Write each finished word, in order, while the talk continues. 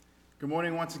Good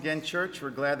morning once again, church. We're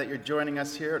glad that you're joining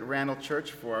us here at Randall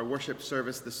Church for our worship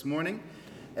service this morning.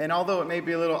 And although it may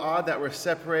be a little odd that we're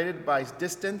separated by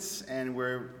distance and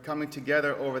we're coming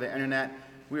together over the internet,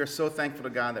 we are so thankful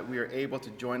to God that we are able to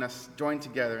join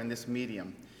together in this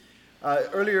medium.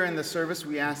 Earlier in the service,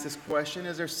 we asked this question: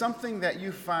 is there something that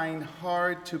you find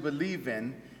hard to believe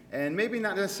in? And maybe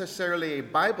not necessarily a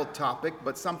Bible topic,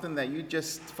 but something that you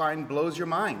just find blows your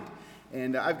mind.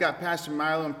 And I've got Pastor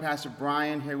Milo and Pastor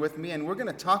Brian here with me, and we're going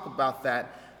to talk about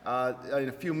that in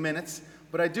a few minutes.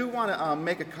 But I do want to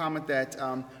make a comment that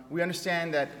we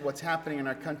understand that what's happening in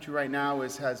our country right now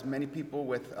has many people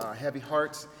with heavy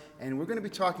hearts, and we're going to be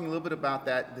talking a little bit about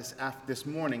that this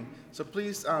morning. So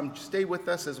please stay with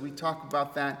us as we talk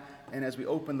about that and as we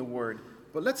open the Word.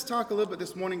 But let's talk a little bit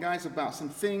this morning, guys, about some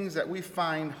things that we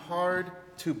find hard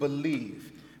to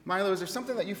believe. Milo, is there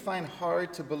something that you find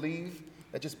hard to believe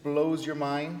that just blows your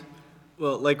mind?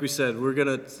 Well, like we said, we're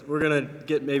gonna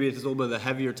get maybe just a little bit of the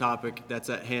heavier topic that's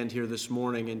at hand here this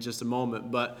morning in just a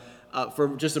moment. But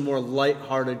for just a more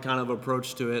lighthearted kind of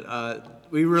approach to it,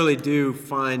 we really do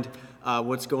find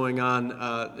what's going on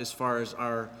as far as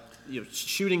our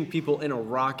shooting people in a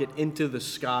rocket into the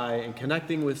sky and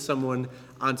connecting with someone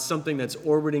on something that's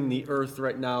orbiting the Earth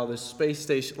right now, this space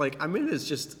station. It's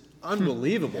just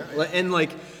unbelievable.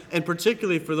 And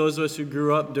particularly for those of us who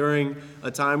grew up during a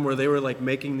time where they were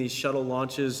making these shuttle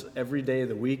launches every day of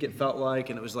the week, it felt like,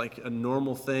 and it was like a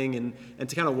normal thing, and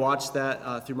to kind of watch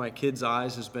that through my kids'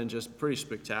 eyes has been just pretty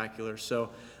spectacular. So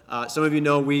some of you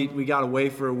know we got away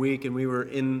for a week, and we were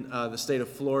in the state of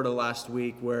Florida last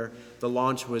week where the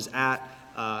launch was at.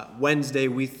 Wednesday,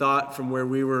 we thought from where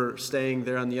we were staying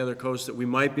there on the other coast that we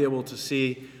might be able to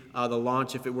see the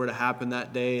launch if it were to happen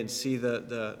that day and see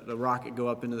the rocket go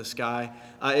up into the sky.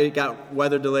 It got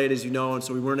weather delayed, as you know, and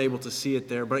so we weren't able to see it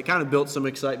there, but it kind of built some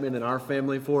excitement in our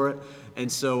family for it. And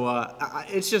so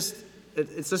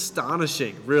it's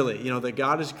astonishing, really, that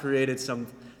God has created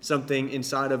something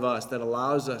inside of us that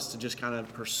allows us to just kind of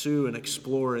pursue and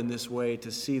explore in this way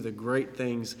to see the great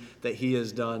things that He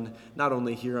has done, not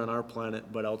only here on our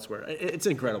planet, but elsewhere. It's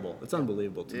incredible. It's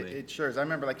unbelievable to me. It sure is. I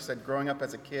remember, like you said, growing up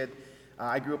as a kid,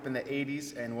 I grew up in the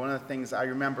 80s, and one of the things I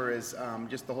remember is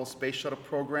just the whole space shuttle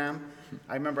program.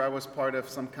 I remember I was part of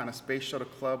some kind of space shuttle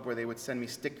club where they would send me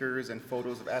stickers and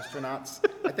photos of astronauts.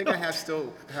 I think I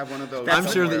still have one of those. I'm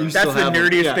sure that you still have them.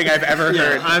 That's the nerdiest thing I've ever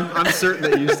heard. I'm certain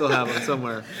that you still have them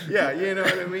somewhere. Yeah, you know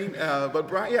what I mean? But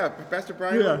Brian, Pastor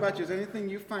Brian, what about you? Is there anything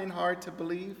you find hard to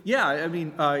believe? Yeah,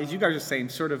 as you guys are saying,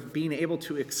 sort of being able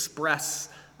to express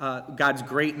God's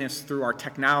greatness through our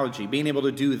technology, being able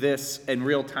to do this in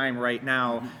real time right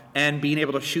now, and being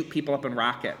able to shoot people up in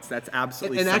rockets. That's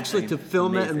absolutely and actually to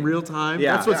film amazing. It in real time.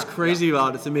 Yeah. That's what's crazy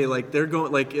about it to me. They're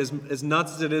going as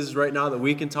nuts as it is right now that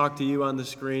we can talk to you on the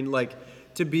screen.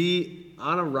 To be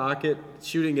on a rocket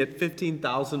shooting at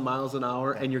 15,000 miles an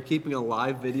hour and you're keeping a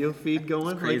live video feed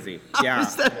going. It's crazy. How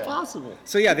is that possible?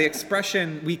 So the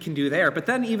expression we can do there, but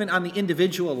then even on the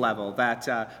individual level, that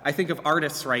I think of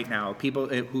artists right now, people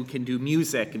who can do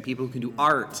music and people who can do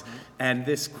art, and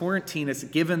this quarantine has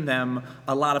given them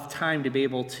a lot of time to be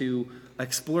able to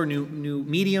explore new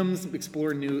mediums,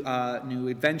 explore new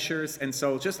adventures. And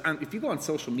so if you go on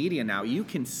social media now, you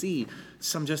can see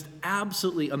some just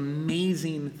absolutely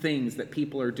amazing things that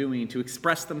people are doing to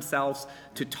express themselves,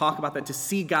 to talk about that, to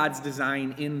see God's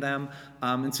design in them.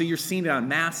 And so you're seeing it on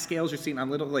mass scales, you're seeing it on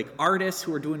little artists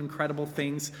who are doing incredible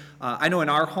things. I know in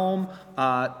our home,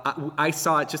 I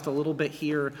saw it just a little bit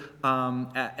here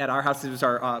at our house. It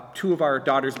was two of our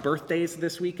daughters' birthdays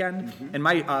this weekend. And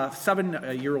my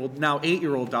 7-year-old, now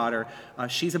 8-year-old daughter,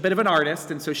 she's a bit of an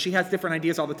artist, and so she has different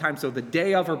ideas all the time. So the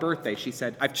day of her birthday, she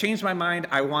said, "I've changed my mind.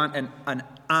 I want an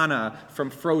Anna from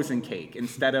Frozen cake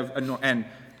instead of and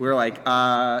we're like,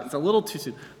 it's a little too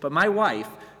soon. But my wife,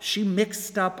 she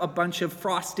mixed up a bunch of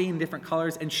frosting, different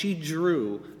colors, and she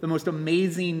drew the most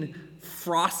amazing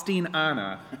frosting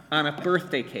Anna on a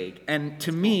birthday cake. And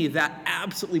to me, that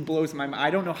absolutely blows my mind. I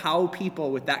don't know how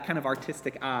people with that kind of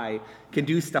artistic eye can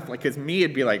do stuff because me,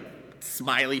 it'd be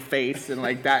smiley face and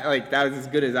that was as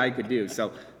good as I could do.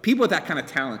 So people with that kind of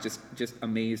talent just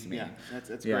amaze me. Yeah,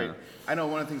 that's great. I know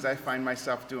one of the things I find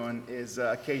myself doing is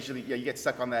occasionally, you get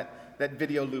stuck on that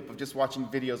video loop of just watching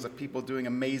videos of people doing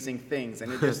amazing things,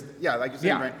 and it just, like you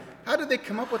said, right? How did they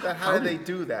come up with that? How did they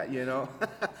do that?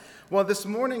 Well, this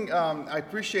morning, I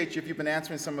appreciate you if you've been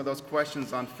answering some of those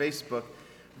questions on Facebook.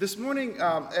 This morning,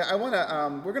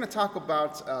 we're going to talk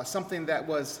about something that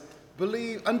was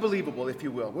unbelievable, if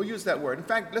you will. We'll use that word. In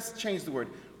fact, let's change the word.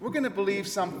 We're going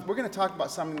to talk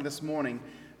about something this morning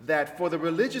that for the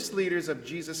religious leaders of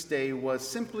Jesus' day was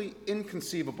simply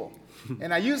inconceivable.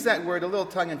 And I use that word a little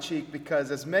tongue-in-cheek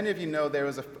because, as many of you know, there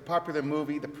was a popular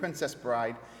movie, The Princess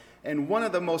Bride, and one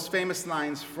of the most famous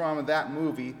lines from that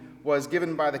movie was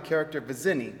given by the character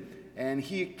Vizzini, and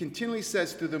he continually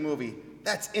says through the movie,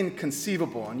 "That's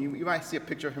inconceivable." And you might see a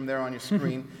picture of him there on your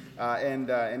screen, and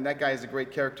that guy is a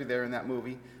great character there in that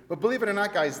movie. But believe it or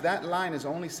not, guys, that line is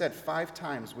only said 5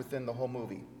 times within the whole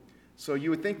movie. So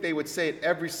you would think they would say it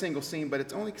every single scene, but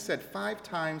it's only said 5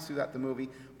 times throughout the movie,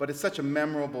 but it's such a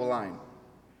memorable line.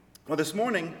 Well, this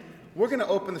morning, we're going to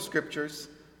open the scriptures.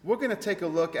 We're going to take a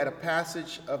look at a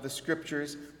passage of the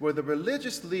scriptures where the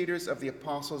religious leaders of the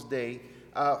apostles' day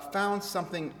found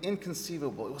something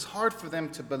inconceivable. It was hard for them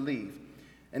to believe.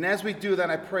 And as we do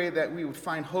that, I pray that we would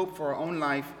find hope for our own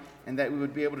life and that we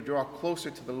would be able to draw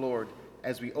closer to the Lord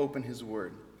as we open his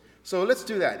word. So let's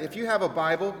do that. If you have a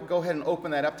Bible, go ahead and open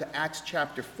that up to Acts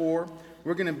chapter 4.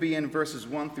 We're going to be in verses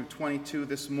 1 through 22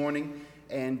 this morning,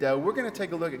 and we're going to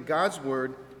take a look at God's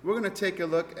word. We're going to take a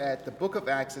look at the book of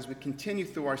Acts as we continue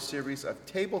through our series of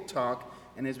Table Talk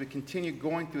and as we continue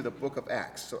going through the book of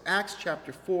Acts. So Acts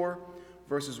chapter 4,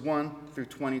 verses 1 through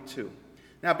 22.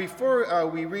 Now, before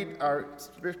we read our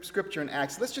scripture in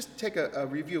Acts, let's just take a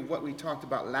review of what we talked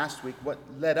about last week, what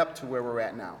led up to where we're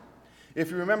at now. If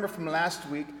you remember from last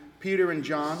week, Peter and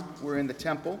John were in the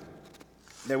temple.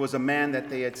 There was a man that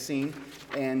they had seen,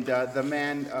 and the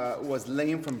man was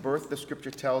lame from birth, the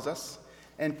scripture tells us.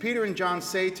 And Peter and John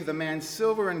say to the man,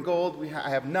 "Silver and gold I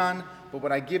have none, but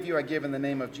what I give you, I give in the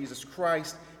name of Jesus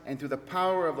Christ." And through the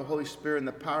power of the Holy Spirit and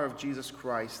the power of Jesus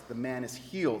Christ, the man is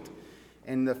healed.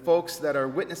 And the folks that are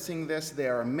witnessing this, they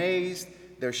are amazed,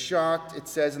 they're shocked. It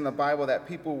says in the Bible that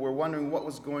people were wondering what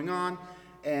was going on.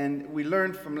 And we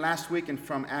learned from last week and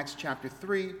from Acts chapter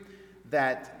 3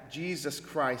 that Jesus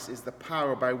Christ is the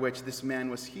power by which this man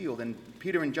was healed. And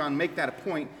Peter and John make that a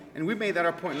point, and we made that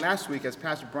our point last week as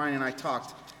Pastor Brian and I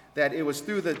talked, that it was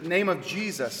through the name of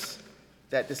Jesus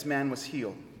that this man was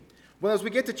healed. Well, as we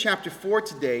get to chapter 4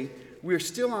 today, we are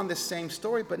still on this same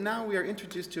story, but now we are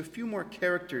introduced to a few more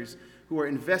characters who are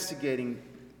investigating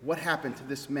what happened to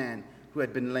this man who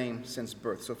had been lame since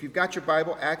birth. So if you've got your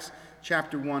Bible, Acts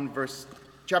chapter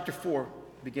 4,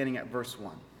 beginning at verse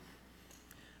 1.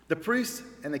 The priests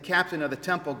and the captain of the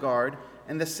temple guard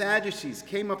and the Sadducees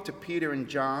came up to Peter and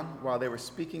John while they were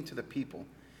speaking to the people.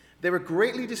 They were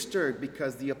greatly disturbed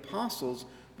because the apostles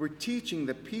were teaching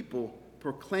the people,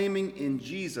 proclaiming in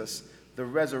Jesus the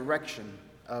resurrection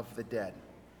of the dead.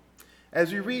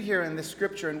 As we read here in this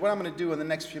scripture, and what I'm going to do in the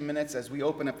next few minutes as we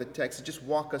open up the text is just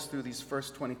walk us through these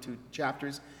first 22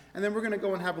 chapters, and then we're going to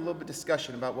go and have a little bit of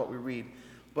discussion about what we read.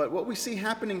 But what we see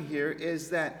happening here is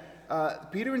that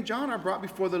Peter and John are brought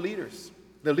before the leaders.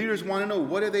 The leaders want to know,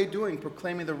 what are they doing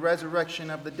proclaiming the resurrection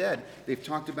of the dead? They've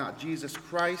talked about Jesus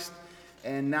Christ,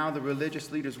 and now the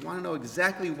religious leaders want to know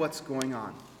exactly what's going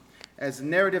on. As the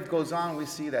narrative goes on, we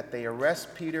see that they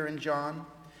arrest Peter and John.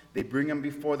 They bring them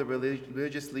before the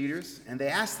religious leaders, and they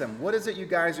ask them, "What is it you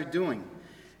guys are doing?"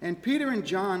 And Peter and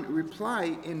John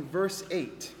reply in verse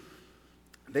 8.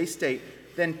 They state,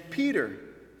 "Then Peter,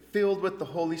 filled with the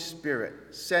Holy Spirit,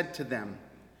 said to them,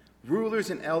 'Rulers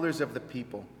and elders of the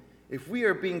people, if we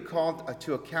are being called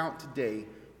to account today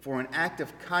for an act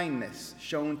of kindness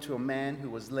shown to a man who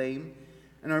was lame,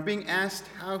 and are being asked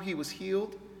how he was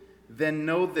healed, then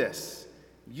know this,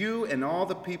 you and all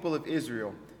the people of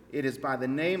Israel, it is by the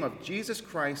name of Jesus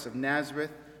Christ of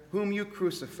Nazareth, whom you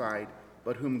crucified,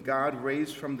 but whom God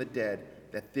raised from the dead,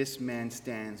 that this man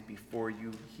stands before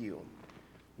you healed.'"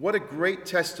 What a great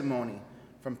testimony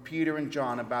from Peter and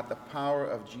John about the power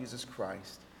of Jesus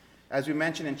Christ. As we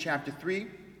mentioned in chapter 3,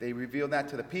 they reveal that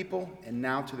to the people and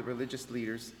now to the religious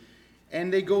leaders.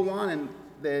 And they go on, and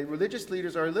the religious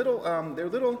leaders are a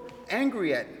little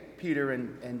angry at Peter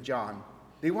and John.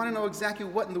 They want to know exactly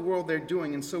what in the world they're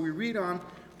doing. And so we read on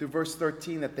through verse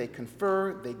 13 that they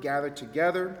confer, they gather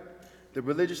together. The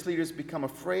religious leaders become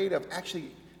afraid of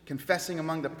actually confessing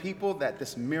among the people that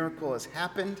this miracle has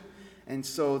happened. And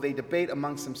so they debate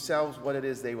amongst themselves what it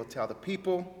is they will tell the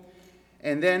people.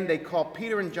 And then they call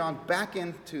Peter and John back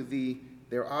into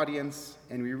their audience,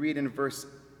 and we read in verse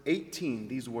 18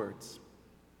 these words.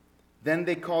 "Then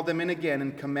they called them in again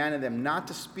and commanded them not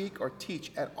to speak or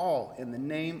teach at all in the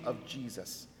name of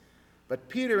Jesus. But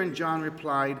Peter and John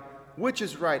replied, 'Which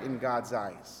is right in God's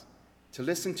eyes, to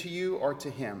listen to you or to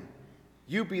him?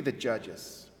 You be the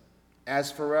judges.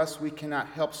 As for us, we cannot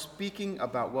help speaking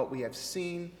about what we have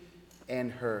seen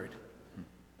and heard.'"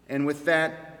 And with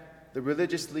that, the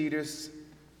religious leaders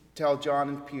tell John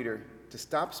and Peter to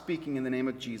stop speaking in the name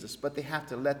of Jesus, but they have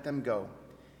to let them go.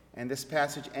 And this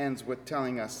passage ends with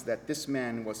telling us that this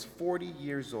man was 40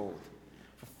 years old.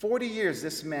 For 40 years,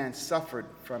 this man suffered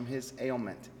from his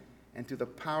ailment, and through the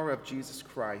power of Jesus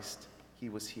Christ, he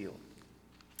was healed.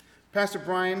 Pastor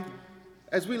Brian,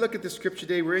 as we look at the scripture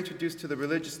today, we're introduced to the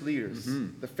religious leaders,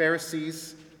 the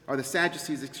Pharisees, or the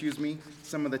Sadducees,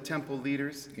 some of the temple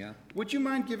leaders. Yeah. Would you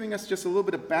mind giving us just a little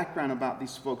bit of background about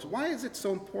these folks? Why is it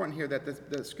so important here that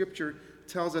the scripture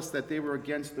tells us that they were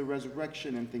against the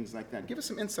resurrection and things like that? Give us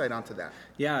some insight onto that.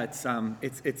 Yeah,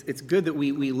 it's good that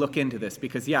we look into this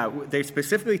because, they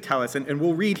specifically tell us, and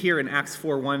we'll read here in Acts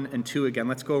 4:1 and 2 again.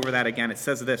 Let's go over that again. It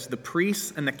says this: the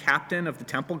priests and the captain of the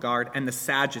temple guard and the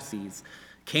Sadducees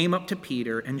came up to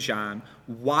Peter and John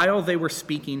while they were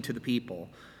speaking to the people.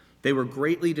 They were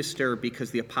greatly disturbed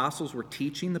because the apostles were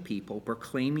teaching the people,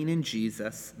 proclaiming in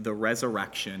Jesus the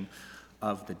resurrection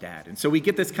of the dead. And so we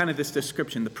get this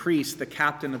description, the priest, the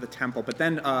captain of the temple, but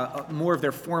then more of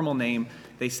their formal name,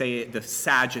 they say the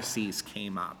Sadducees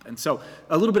came up. And so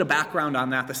a little bit of background on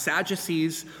that. The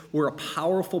Sadducees were a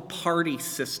powerful party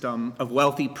system of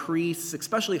wealthy priests,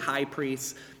 especially high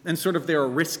priests, and sort of their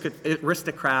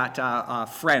aristocrat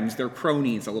friends, their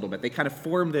cronies a little bit. They kind of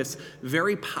formed this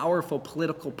very powerful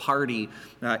political party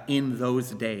in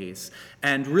those days.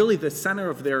 And really the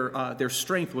center of their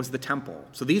strength was the temple.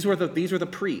 So these were the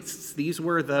priests. These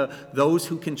were those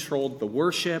who controlled the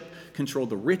worship, controlled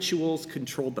the rituals,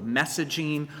 controlled the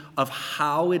messaging of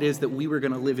how it is that we were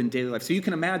going to live in daily life. So you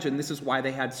can imagine this is why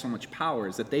they had so much power,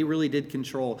 is that they really did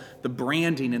control the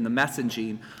branding and the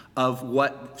messaging of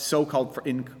what so-called,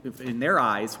 in their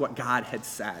eyes, what God had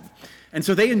said. And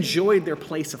so they enjoyed their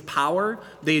place of power,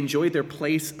 they enjoyed their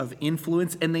place of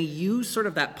influence, and they used sort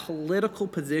of that political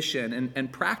position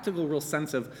and practical real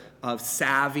sense of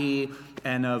savvy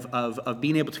and of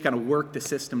being able to kind of work the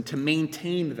system to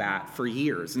maintain that for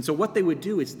years. And so what they would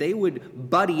do is they would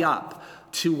buddy up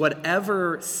to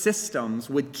whatever systems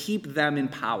would keep them in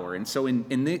power. And so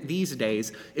in these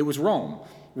days, it was Rome.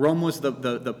 Rome was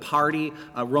the party.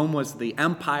 Rome was the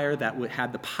empire that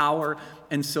had the power.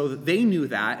 And so they knew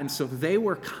that. And so they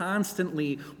were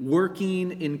constantly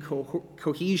working in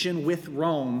cohesion with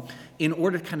Rome in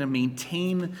order to kind of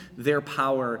maintain their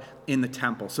power in the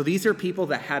temple. So these are people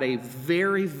that had a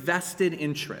very vested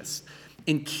interest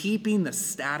in keeping the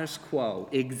status quo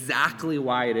exactly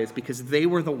why it is, because they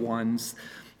were the ones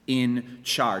in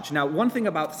charge. Now, one thing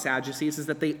about the Sadducees is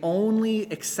that they only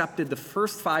accepted the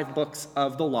first 5 books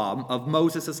of the law, of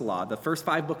Moses' law, the first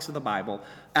 5 books of the Bible,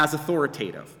 as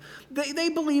authoritative. They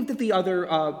believed that the other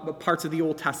parts of the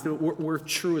Old Testament were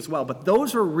true as well, but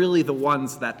those were really the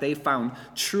ones that they found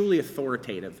truly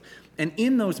authoritative. And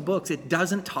in those books, it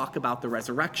doesn't talk about the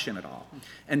resurrection at all.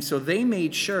 And so they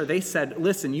made sure, they said,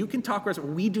 listen, you can talk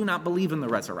resurrection. We do not believe in the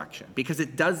resurrection because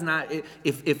it does not,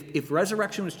 if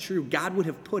resurrection was true, God would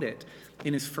have put it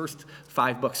in his first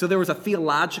 5 books. So there was a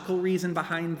theological reason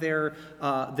behind their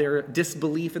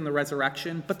disbelief in the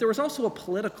resurrection, but there was also a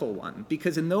political one,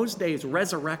 because in those days,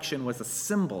 resurrection was a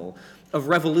symbol of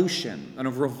revolution and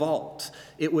of revolt.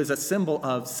 It was a symbol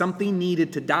of something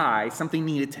needed to die, something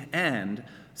needed to end,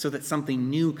 so that something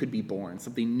new could be born,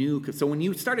 something new could. So when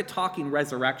you started talking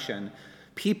resurrection,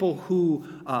 people who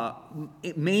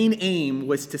main aim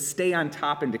was to stay on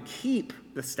top and to keep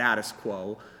the status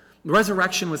quo,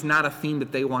 resurrection was not a theme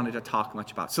that they wanted to talk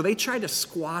much about. So they tried to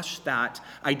squash that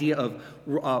idea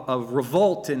of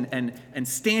revolt and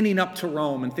standing up to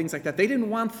Rome and things like that. They didn't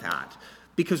want that,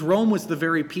 because Rome was the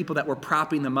very people that were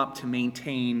propping them up to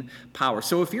maintain power.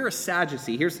 So if you're a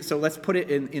Sadducee, so let's put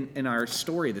it in our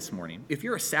story this morning. If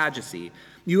you're a Sadducee,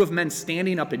 you have men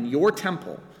standing up in your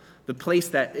temple, the place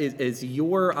that is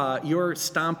your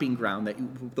stomping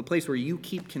ground, the place where you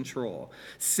keep control,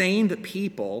 saying that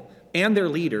people and their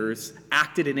leaders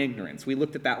acted in ignorance. We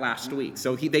looked at that last week.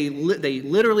 So they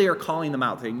literally are calling them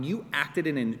out, saying, you acted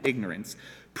in ignorance,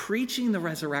 preaching the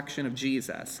resurrection of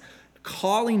Jesus,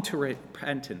 calling to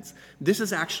repentance. This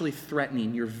is actually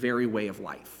threatening your very way of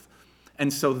life.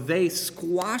 And so they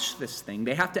squash this thing.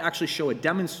 They have to actually show a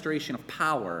demonstration of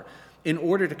power in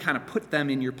order to kind of put them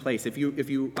in your place. If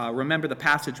you remember the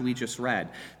passage we just read,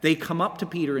 they come up to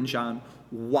Peter and John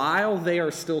while they are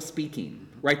still speaking,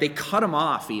 right? They cut them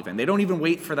off even. They don't even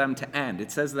wait for them to end.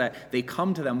 It says that they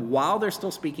come to them while they're still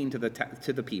speaking to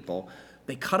the people.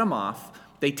 They cut them off.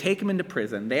 They take them into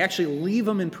prison. They actually leave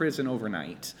them in prison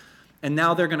overnight. And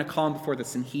now they're going to call them before the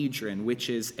Sanhedrin, which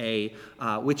is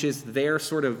their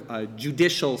sort of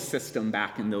judicial system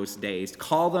back in those days.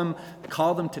 Call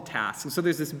them to task. And so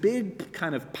there's this big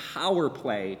kind of power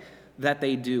play that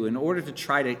they do in order to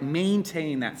try to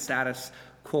maintain that status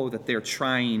quo that they're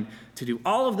trying to do.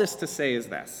 All of this to say is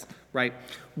this: right?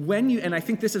 And I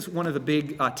think this is one of the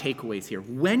big takeaways here.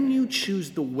 When you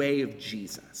choose the way of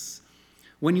Jesus,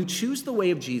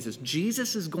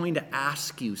 Jesus is going to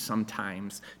ask you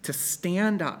sometimes to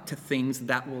stand up to things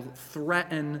that will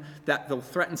threaten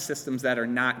systems that are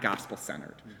not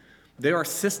gospel-centered. There are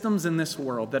systems in this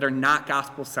world that are not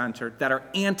gospel-centered, that are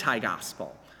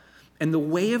anti-gospel. And the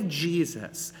way of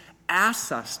Jesus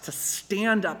asks us to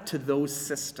stand up to those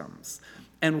systems.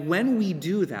 And when we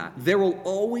do that, there will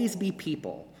always be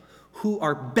people who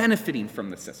are benefiting from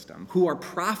the system, who are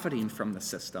profiting from the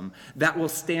system, that will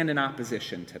stand in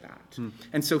opposition to that.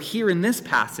 And so here in this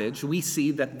passage, we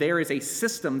see that there is a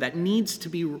system that needs to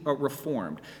be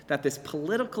reformed, that this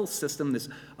political system, this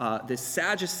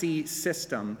Sadducee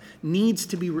system, needs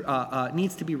to be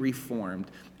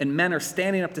reformed. And men are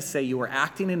standing up to say, you are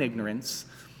acting in ignorance.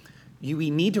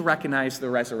 We need to recognize the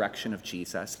resurrection of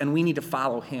Jesus, and we need to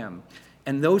follow him.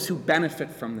 And those who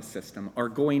benefit from the system are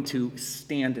going to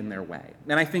stand in their way.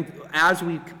 And I think as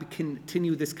we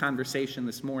continue this conversation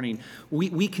this morning,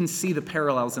 we can see the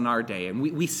parallels in our day. And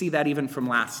we see that even from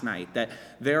last night, that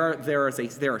there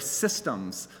are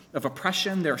systems of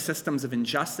oppression, there are systems of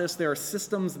injustice, there are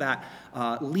systems that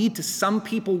lead to some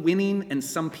people winning and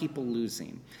some people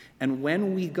losing. And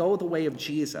when we go the way of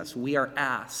Jesus, we are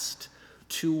asked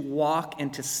to walk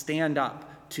and to stand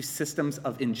up to systems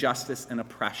of injustice and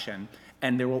oppression.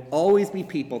 And there will always be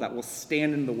people that will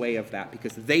stand in the way of that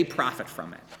because they profit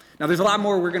from it. Now, there's a lot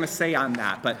more we're going to say on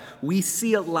that, but we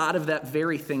see a lot of that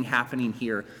very thing happening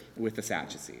here with the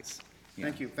Sadducees. Yeah.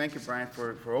 Thank you, Brian,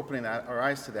 for opening our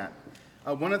eyes to that.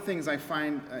 One of the things I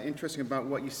find interesting about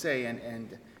what you say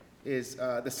and is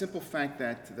the simple fact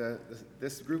that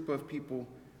this group of people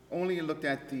only looked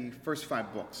at the first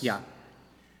 5 books. Yeah.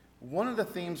 One of the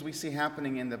themes we see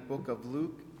happening in the book of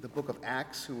Luke, the book of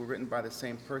Acts, who were written by the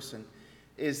same person,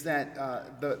 is that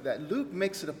that Luke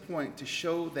makes it a point to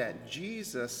show that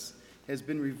Jesus has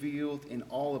been revealed in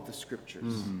all of the scriptures.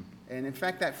 Mm-hmm. And in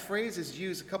fact, that phrase is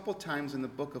used a couple times in the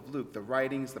book of Luke, the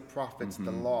writings, the prophets,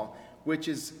 the law, which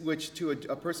to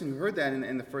a person who heard that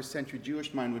in the first century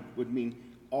Jewish mind would mean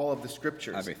all of the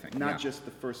scriptures. Everything, not just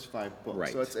the first 5 books.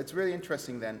 Right. So it's really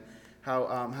interesting then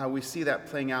how we see that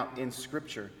playing out in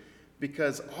Scripture,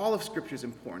 because all of Scripture is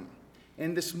important.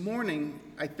 And this morning,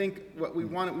 I think what we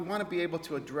want to be able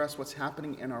to address what's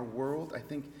happening in our world. I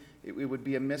think it would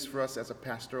be amiss for us as a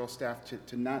pastoral staff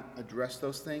to not address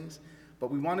those things, but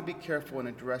we want to be careful and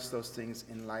address those things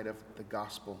in light of the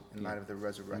gospel, in light of the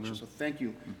resurrection. So thank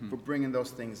you for bringing those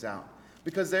things out.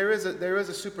 Because there is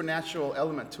a supernatural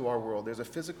element to our world. There's a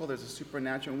physical, there's a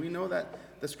supernatural, and we know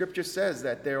that the Scripture says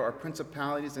that there are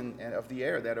principalities and of the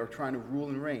air that are trying to rule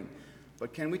and reign.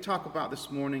 But can we talk about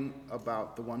this morning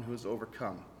about the one who has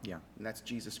overcome? Yeah. And that's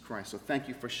Jesus Christ. So thank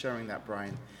you for sharing that,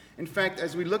 Brian. In fact,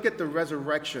 as we look at the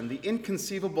resurrection, the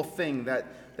inconceivable thing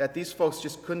that these folks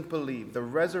just couldn't believe, the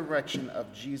resurrection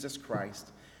of Jesus Christ,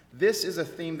 this is a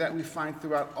theme that we find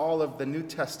throughout all of the New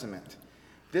Testament.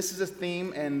 This is a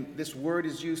theme, and this word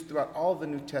is used throughout all of the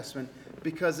New Testament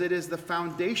because it is the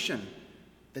foundation,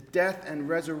 the death and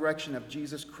resurrection of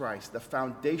Jesus Christ, the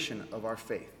foundation of our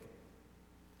faith.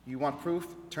 You want proof?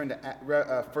 Turn to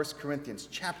 1 Corinthians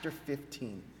chapter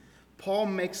 15. Paul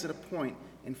makes it a point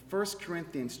in 1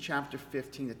 Corinthians chapter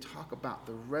 15 to talk about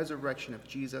the resurrection of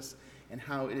Jesus and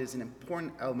how it is an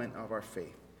important element of our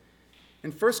faith.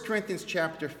 In 1 Corinthians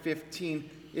chapter 15,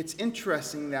 it's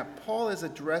interesting that Paul is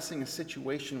addressing a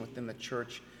situation within the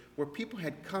church where people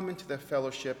had come into the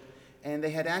fellowship and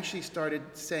they had actually started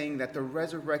saying that the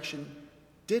resurrection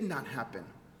did not happen,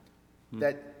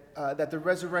 that the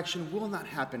resurrection will not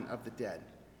happen of the dead.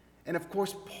 And of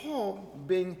course, Paul,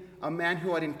 being a man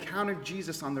who had encountered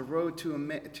Jesus on the road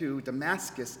to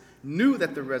Damascus, knew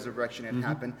that the resurrection had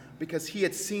happened because he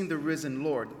had seen the risen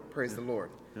Lord. Praise the Lord.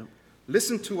 Yep.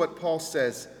 Listen to what Paul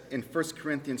says in 1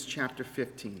 Corinthians chapter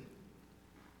 15.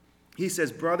 He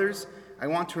says, "Brothers, I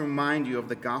want to remind you of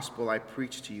the gospel I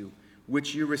preached to you,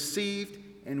 which you received,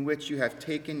 in which you have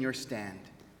taken your stand.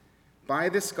 By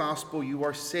this gospel you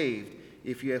are saved,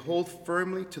 if you hold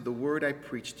firmly to the word I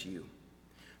preached to you.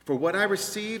 For what I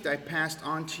received I passed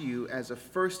on to you as of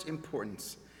first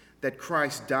importance, that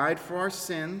Christ died for our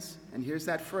sins," and here's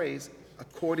that phrase,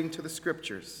 "according to the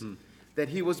Scriptures, that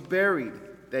he was buried,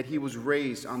 that he was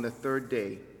raised on the 3rd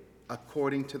day,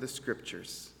 according to the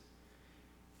Scriptures."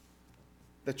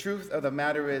 The truth of the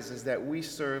matter is that we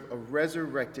serve a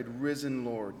resurrected, risen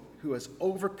Lord who has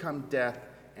overcome death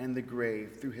and the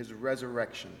grave through his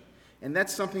resurrection. And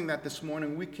that's something that this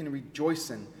morning we can rejoice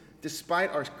in,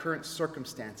 despite our current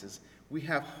circumstances. We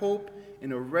have hope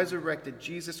in a resurrected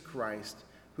Jesus Christ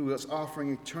who is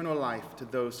offering eternal life to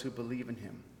those who believe in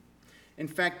him. In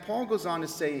fact, Paul goes on to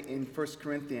say in 1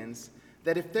 Corinthians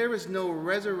that if there is no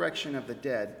resurrection of the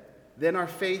dead, then our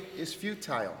faith is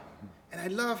futile. And I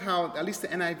love how, at least the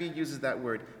NIV uses that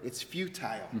word, it's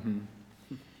futile.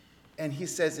 And he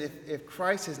says if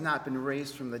Christ has not been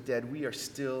raised from the dead, we are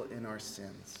still in our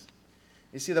sins.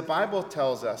 You see, the Bible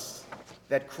tells us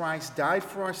that Christ died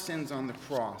for our sins on the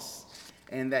cross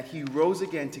and that he rose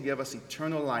again to give us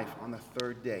eternal life on the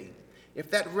third day.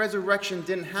 If that resurrection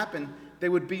didn't happen, there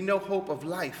would be no hope of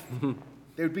life.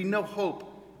 There would be no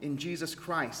hope in Jesus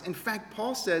Christ. In fact,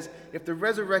 Paul says if the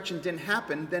resurrection didn't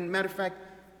happen, then matter of fact,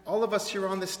 all of us here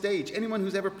on the stage, anyone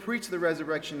who's ever preached the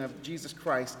resurrection of Jesus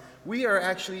Christ, we are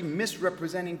actually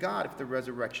misrepresenting God if the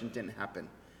resurrection didn't happen.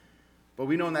 But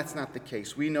we know that's not the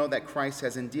case. We know that Christ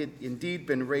has indeed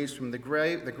been raised from the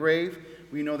grave.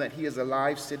 We know that he is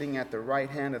alive, sitting at the right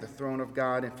hand of the throne of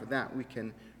God, and for that we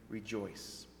can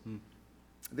rejoice.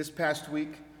 This past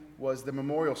week was the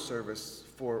memorial service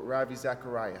for Ravi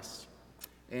Zacharias.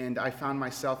 And I found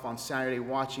myself on Saturday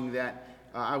watching that.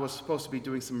 I was supposed to be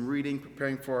doing some reading,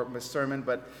 preparing for my sermon,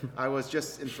 but I was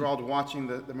just enthralled watching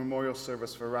the memorial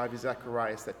service for Ravi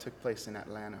Zacharias that took place in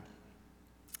Atlanta.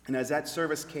 And as that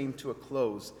service came to a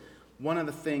close, one of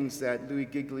the things that Louis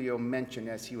Giglio mentioned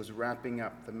as he was wrapping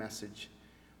up the message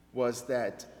was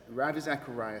that Ravi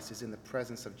Zacharias is in the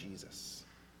presence of Jesus.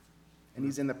 And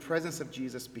he's in the presence of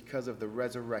Jesus because of the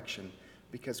resurrection,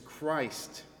 because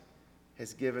Christ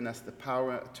has given us the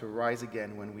power to rise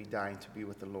again when we die and to be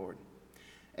with the Lord.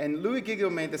 And Louis Giglio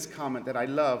made this comment that I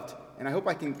loved, and I hope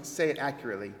I can say it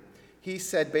accurately. He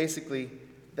said basically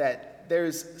that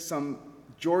there's some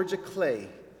Georgia clay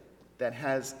that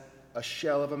has a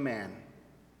shell of a man,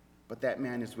 but that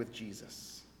man is with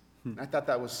Jesus. And I thought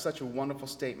that was such a wonderful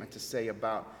statement to say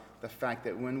about the fact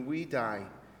that when we die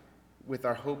with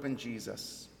our hope in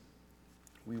Jesus,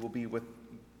 we will be with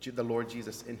the Lord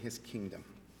Jesus in his kingdom.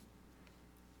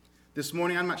 This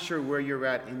morning, I'm not sure where you're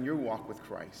at in your walk with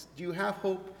Christ. Do you have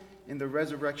hope in the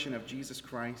resurrection of Jesus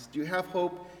Christ? Do you have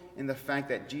hope in the fact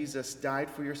that Jesus died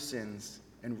for your sins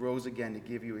and rose again to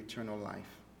give you eternal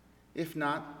life? If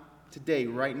not, today,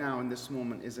 right now, in this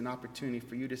moment, is an opportunity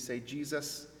for you to say,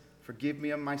 Jesus, forgive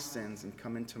me of my sins and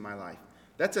come into my life.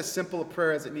 That's as simple a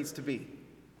prayer as it needs to be,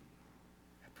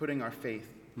 putting our faith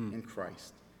in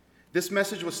Christ. This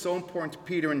message was so important to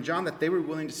Peter and John that they were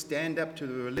willing to stand up to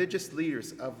the religious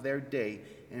leaders of their day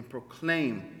and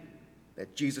proclaim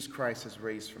that Jesus Christ has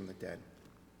raised from the dead.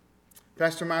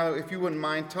 Pastor Milo, if you wouldn't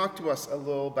mind, talk to us a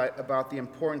little bit about the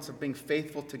importance of being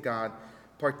faithful to God,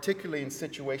 particularly in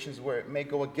situations where it may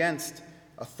go against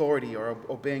authority or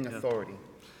obeying authority.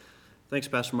 Thanks,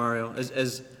 Pastor Mario.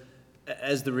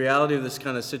 As the reality of this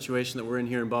kind of situation that we're in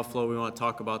here in Buffalo, we want to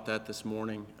talk about that this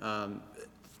morning.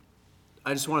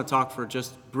 I just want to talk for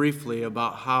just briefly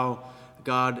about how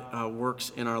God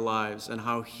works in our lives and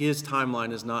how his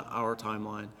timeline is not our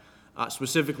timeline.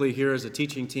 Specifically here as a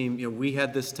teaching team, we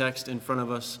had this text in front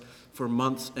of us for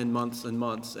months and months and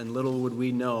months, and little would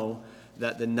we know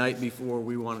that the night before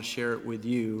we want to share it with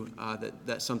you,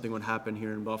 that something would happen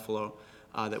here in Buffalo,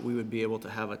 that we would be able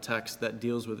to have a text that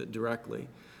deals with it directly.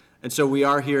 And so we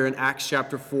are here in Acts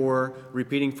chapter 4,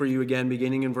 repeating for you again,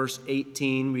 beginning in verse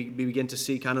 18. We begin to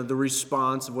see kind of the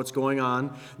response of what's going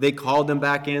on. They called them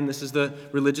back in. This is the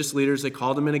religious leaders. They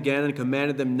called them in again and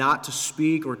commanded them not to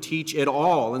speak or teach at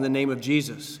all in the name of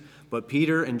Jesus. But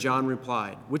Peter and John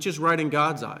replied, "Which is right in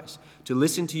God's eyes, to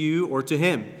listen to you or to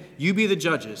him? You be the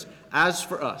judges. As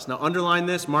for us," now underline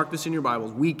this, mark this in your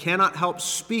Bibles, "we cannot help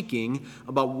speaking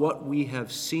about what we have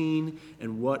seen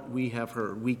and what we have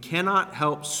heard." We cannot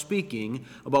help speaking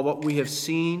about what we have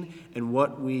seen and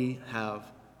what we have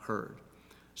heard.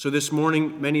 So this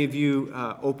morning, many of you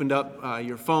opened up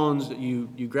your phones, you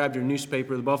grabbed your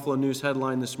newspaper. The Buffalo News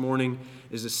headline this morning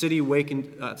is "The city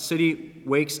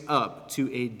wakes up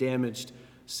to a damaged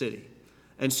city."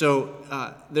 And so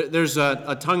there's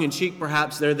a tongue-in-cheek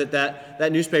perhaps there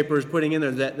that newspaper is putting in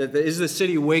there, that is the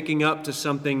city waking up to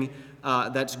something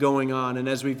that's going on. And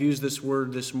as we've used this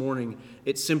word this morning,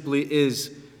 it simply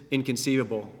is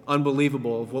inconceivable,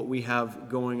 unbelievable of what we have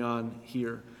going on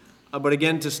here. But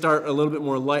again, to start a little bit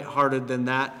more lighthearted than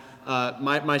that,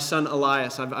 my son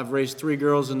Elias, I've raised 3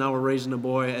 girls and now we're raising a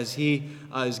boy. As he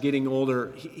is getting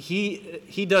older,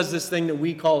 he does this thing that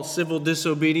we call civil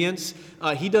disobedience.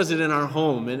 He does it in our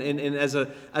home, and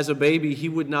as a baby, he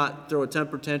would not throw a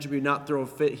temper tantrum, he would not throw a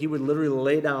fit. He would literally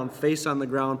lay down, face on the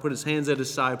ground, put his hands at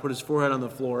his side, put his forehead on the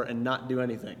floor, and not do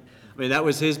anything. I mean, that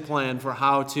was his plan for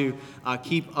how to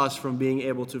keep us from being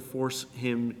able to force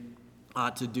him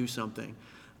to do something.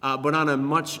 But on a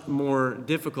much more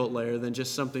difficult layer than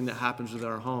just something that happens with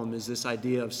our home is this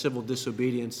idea of civil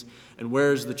disobedience, and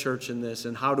where is the church in this,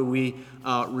 and how do we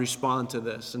respond to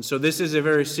this? And so this is a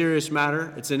very serious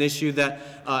matter. It's an issue that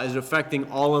is affecting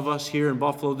all of us here in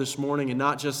Buffalo this morning, and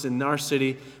not just in our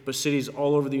city, but cities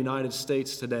all over the United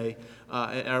States today.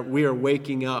 We are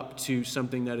waking up to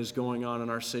something that is going on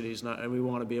in our cities, and we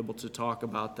want to be able to talk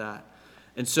about that.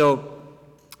 And so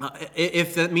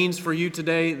if that means for you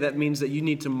today, that means that you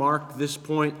need to mark this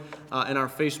point in our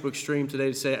Facebook stream today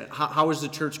to say, how is the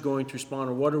church going to respond,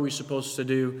 or what are we supposed to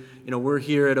do? We're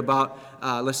here at about,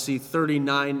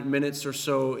 39 minutes or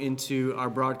so into our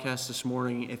broadcast this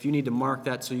morning. If you need to mark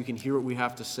that so you can hear what we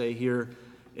have to say, here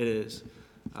it is.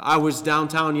 I was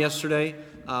downtown yesterday.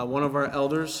 One of our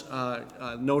elders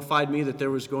notified me that there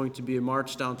was going to be a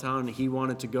march downtown, and he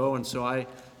wanted to go, and so I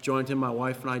joined him. My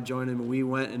wife and I joined him, and we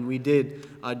went and we did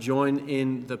join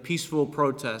in the peaceful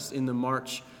protest in the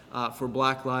march for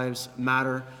Black Lives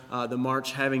Matter, the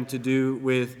march having to do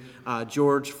with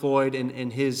George Floyd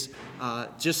and his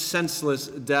just senseless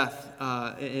death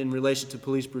in relation to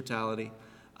police brutality.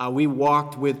 We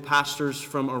walked with pastors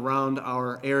from around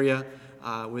our area,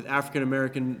 with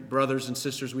African-American brothers and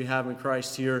sisters we have in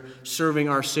Christ here serving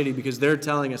our city, because they're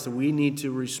telling us that we need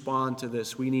to respond to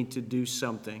this. We need to do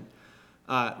something.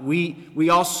 We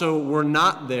also were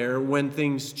not there when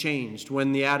things changed,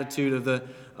 when the attitude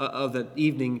of the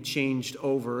evening changed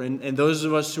over. And those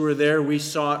of us who were there, we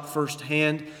saw it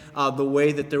firsthand, the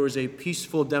way that there was a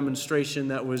peaceful demonstration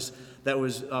that was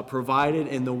provided,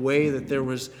 and the way that there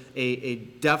was a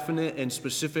definite and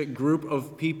specific group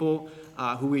of people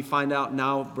who we find out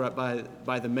now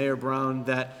by the Mayor Brown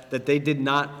that they did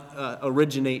not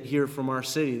originate here from our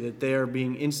city, that they are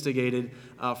being instigated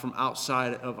from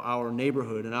outside of our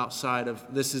neighborhood and outside of,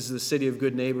 this is the city of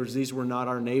good neighbors. These were not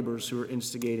our neighbors who were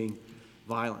instigating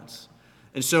violence.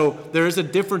 And so there is a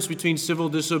difference between civil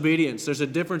disobedience. There's a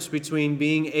difference between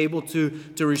being able to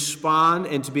respond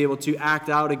and to be able to act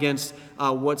out against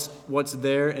what's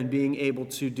there, and being able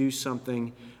to do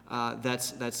something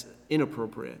that's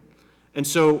inappropriate. And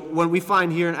so when we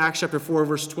find here in Acts chapter 4,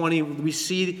 verse 20, we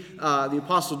see the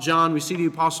Apostle John, we see the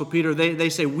Apostle Peter, they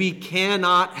say, we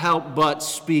cannot help but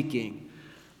speaking.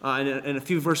 And a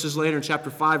few verses later in chapter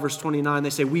 5, verse 29, they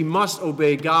say, we must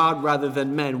obey God rather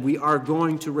than men. We are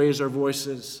going to raise our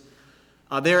voices.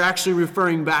 They're actually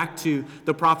referring back to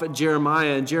the prophet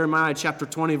Jeremiah. In Jeremiah chapter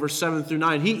 20, verse 7 through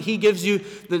 9, he gives you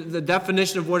the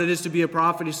definition of what it is to be a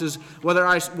prophet. He says,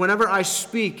 whenever I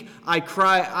speak, I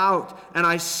cry out, and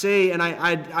I say, and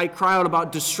I cry out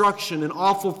about destruction and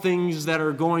awful things that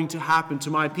are going to happen to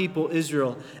my people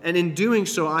Israel. And in doing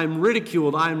so, I'm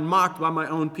ridiculed, I'm mocked by my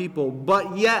own people.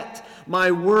 But yet,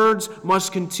 my words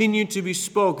must continue to be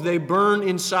spoke. They burn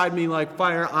inside me like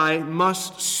fire. I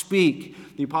must speak.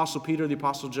 The Apostle Peter, the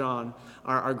Apostle John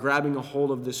are grabbing a hold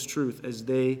of this truth as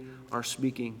they are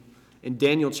speaking. In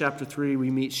Daniel chapter 3, we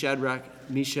meet Shadrach,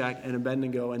 Meshach, and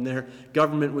Abednego, and their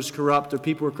government was corrupt. Their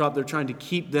people were corrupt. They're trying to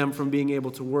keep them from being able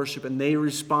to worship, and they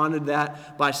responded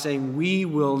that by saying, we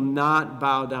will not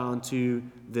bow down to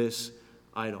this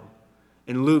idol.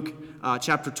 In Luke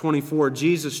chapter 24,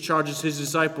 Jesus charges his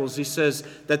disciples. He says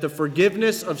that the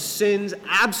forgiveness of sins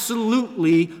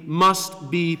absolutely must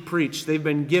be preached. They've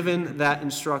been given that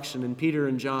instruction. And Peter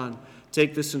and John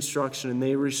take this instruction, and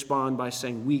they respond by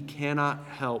saying, we cannot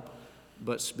help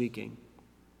but speaking.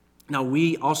 Now,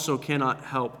 we also cannot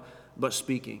help but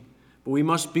speaking. But we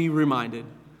must be reminded.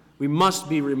 We must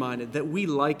be reminded that we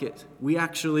like it. We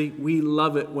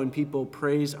love it when people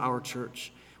praise our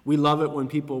church. We love it when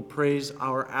people praise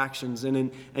our actions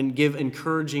and give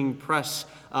encouraging press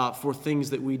for things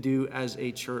that we do as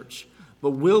a church.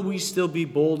 But will we still be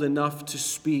bold enough to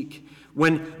speak?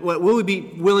 Will we be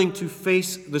willing to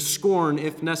face the scorn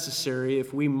if necessary,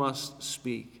 if we must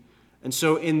speak? And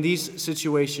so in these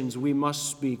situations, we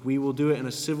must speak. We will do it in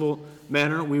a civil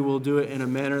manner. We will do it in a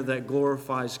manner that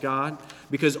glorifies God,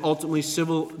 because ultimately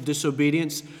civil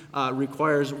disobedience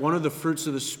requires one of the fruits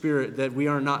of the Spirit that we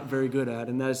are not very good at,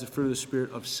 and that is the fruit of the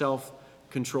Spirit of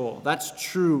self-control. That's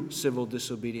true civil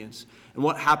disobedience. And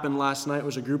what happened last night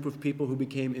was a group of people who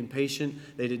became impatient.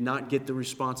 They did not get the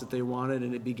response that they wanted,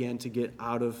 and it began to get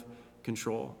out of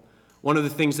control. One of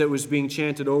the things that was being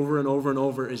chanted over and over and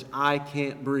over is, I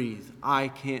can't breathe, I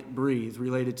can't breathe,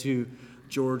 related to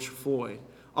George Floyd.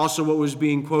 Also, what was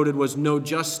being quoted was, no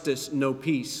justice, no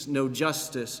peace, no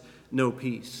justice, no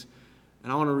peace.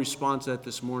 And I want to respond to that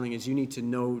this morning is, you need to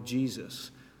know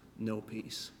Jesus, no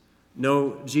peace.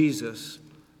 Know Jesus,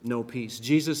 no peace.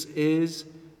 Jesus is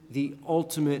the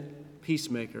ultimate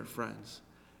peacemaker, friends.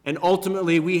 And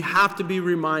ultimately, we have to be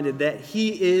reminded that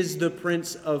he is the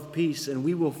Prince of Peace, and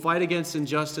we will fight against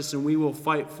injustice and we will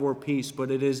fight for peace, but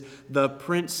it is the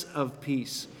Prince of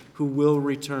Peace who will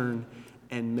return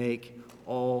and make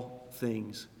all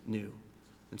things new.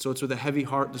 And so it's with a heavy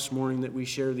heart this morning that we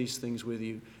share these things with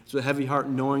you. It's with a heavy heart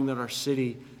knowing that our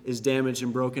city is damaged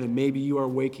and broken, and maybe you are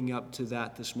waking up to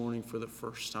that this morning for the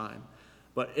first time.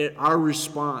 But our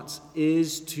response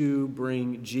is to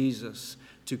bring Jesus,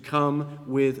 to come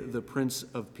with the Prince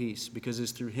of Peace, because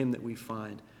it's through him that we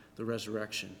find the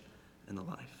resurrection and the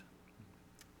life.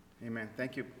 Amen.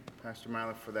 Thank you, Pastor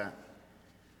Milo, for that.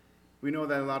 We know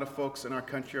that a lot of folks in our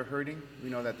country are hurting. We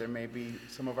know that there may be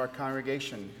some of our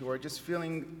congregation who are just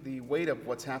feeling the weight of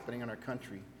what's happening in our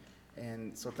country.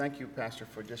 And so thank you, Pastor,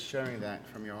 for just sharing that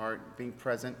from your heart, being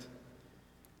present.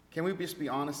 Can we just be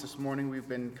honest this morning? We've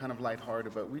been kind of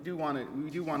lighthearted, but we do want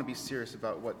to be serious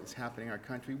about what is happening in our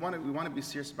country. We want to be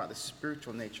serious about the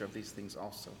spiritual nature of these things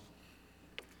also.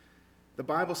 The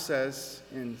Bible says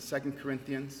in 2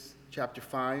 Corinthians chapter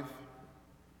 5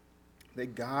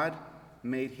 that God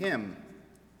made him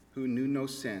who knew no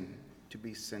sin to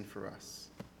be sin for us.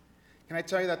 Can I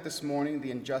tell you that this morning, the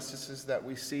injustices that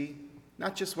we see,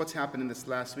 not just what's happened in this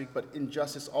last week, but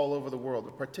injustice all over the world,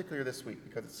 but particularly this week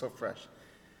because it's so fresh.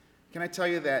 Can I tell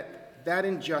you that that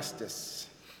injustice,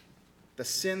 the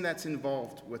sin that's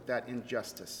involved with that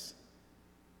injustice,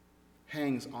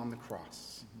 hangs on the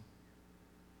cross.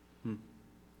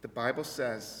 The Bible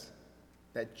says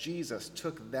that Jesus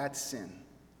took that sin.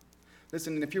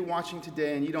 Listen, and if you're watching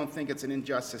today and you don't think it's an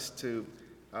injustice to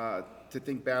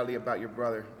think badly about your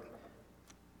brother,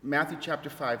 Matthew chapter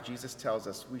 5, Jesus tells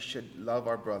us we should love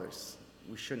our brothers.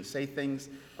 We shouldn't say things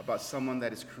about someone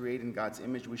that is created in God's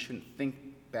image. We shouldn't think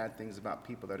bad things about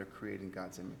people that are created in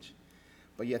God's image.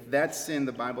 But yet that sin,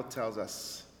 the Bible tells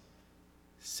us,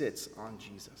 sits on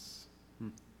Jesus.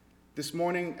 This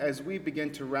morning, as we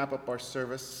begin to wrap up our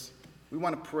service, we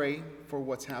want to pray for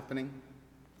what's happening.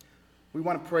 We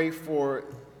want to pray for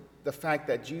the fact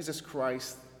that Jesus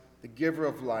Christ, the giver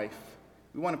of life,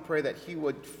 we want to pray that he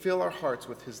would fill our hearts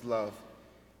with his love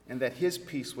and that his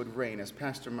peace would reign, as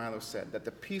Pastor Milo said, that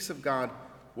the peace of God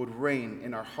would reign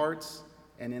in our hearts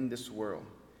and in this world.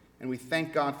 And we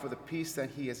thank God for the peace that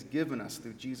he has given us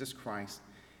through Jesus Christ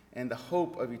and the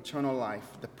hope of eternal life,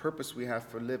 the purpose we have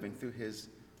for living through his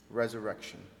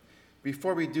resurrection.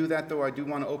 Before we do that, though, I do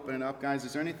want to open it up. Guys,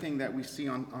 is there anything that we see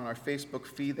on our Facebook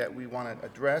feed that we want to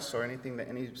address, or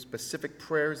any specific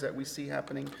prayers that we see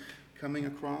happening, coming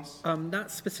across?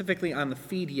 Not specifically on the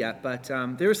feed yet, but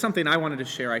there was something I wanted to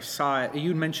share. I saw it.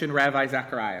 You mentioned Rabbi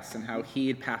Zacharias and how he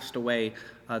had passed away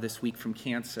this week from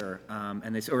cancer,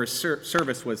 and his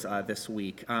service was this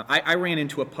week. I ran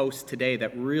into a post today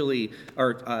that really,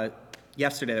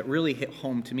 yesterday, that really hit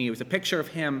home to me. It was a picture of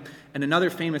him and another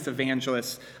famous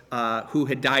evangelist who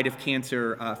had died of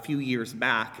cancer a few years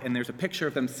back, and there's a picture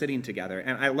of them sitting together.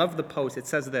 And I love the post. It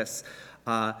says this,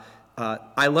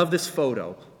 I love this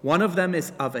photo. One of them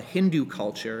is of a Hindu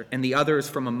culture, and the other is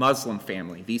from a Muslim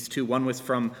family. These two,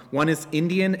 one is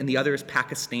Indian, and the other is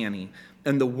Pakistani.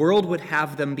 And the world would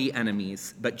have them be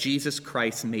enemies, but Jesus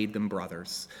Christ made them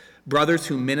brothers. Brothers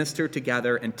who ministered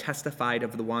together and testified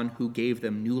of the one who gave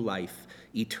them new life,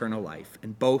 eternal life.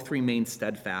 And both remained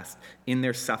steadfast in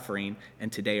their suffering,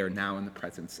 and today are now in the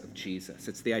presence of Jesus.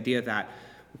 It's the idea that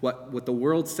what the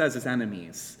world says is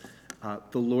enemies,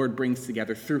 the Lord brings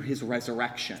together through his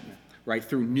resurrection, right?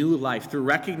 Through new life, through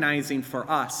recognizing for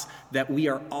us that we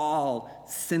are all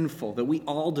sinful, that we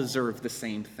all deserve the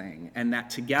same thing, and that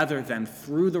together then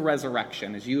through the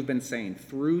resurrection, as you've been saying,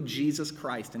 through Jesus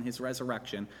Christ and his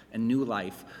resurrection and new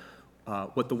life,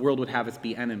 what the world would have us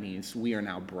be enemies, we are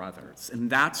now brothers. And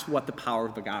that's what the power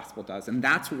of the gospel does, and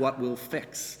that's what will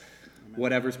fix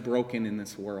whatever's broken in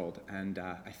this world. And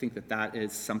I think that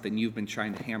is something you've been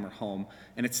trying to hammer home.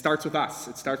 And it starts with us.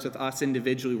 It starts with us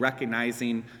individually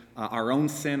recognizing our own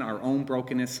sin, our own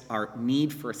brokenness, our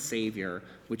need for a Savior,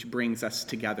 which brings us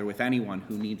together with anyone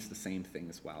who needs the same thing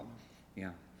as well.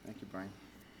 Yeah. Thank you, Brian.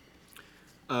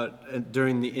 And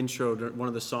during the intro, one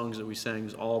of the songs that we sang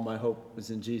was "All My Hope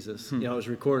Was in Jesus." It was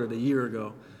recorded a year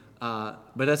ago. But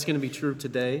that's going to be true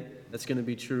today. That's going to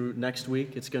be true next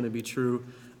week. It's going to be true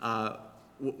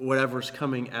whatever's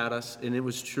coming at us. And it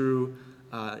was true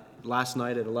last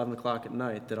night at 11 o'clock at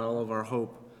night that all of our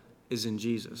hope is in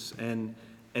Jesus. And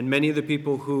many of the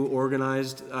people who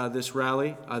organized this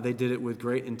rally, they did it with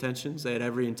great intentions. They had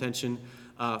every intention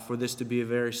for this to be a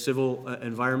very civil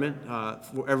environment,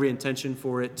 for every intention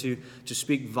for it to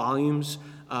speak volumes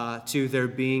to there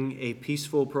being a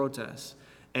peaceful protest.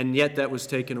 And yet that was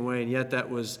taken away, and yet that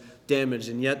was damaged,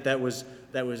 and yet that was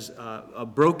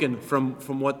broken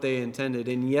from what they intended.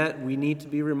 And yet we need to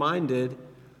be reminded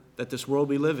that this world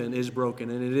we live in is broken,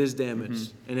 and it is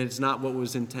damaged, and it's not what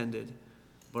was intended.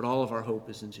 But all of our hope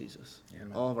is in Jesus.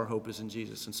 Amen. All of our hope is in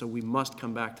Jesus. And so we must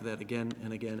come back to that again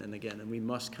and again and again, and we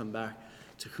must come back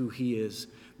to who he is,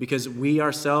 because we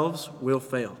ourselves will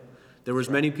fail. There was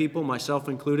many people, myself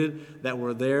included, that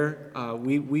were there.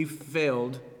 We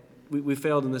failed. We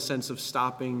failed in the sense of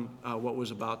stopping what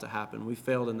was about to happen. We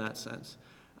failed in that sense.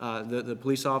 The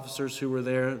police officers who were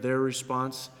there, their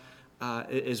response,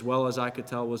 as well as I could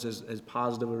tell, was as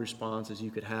positive a response as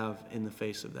you could have in the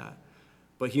face of that.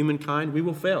 But humankind, we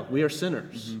will fail. We are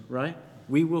sinners, right?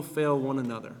 We will fail one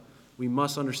another. We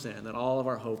must understand that all of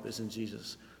our hope is in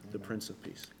Jesus, the Prince of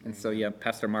Peace. And so, yeah,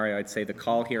 Pastor Mario, I'd say the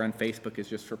call here on Facebook is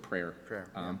just for prayer.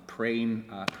 Praying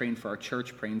for our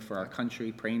church, praying for our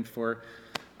country, praying for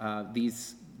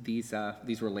these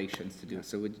relations to do.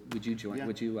 So would you join? Yeah.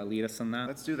 Would you lead us on that?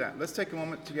 Let's do that. Let's take a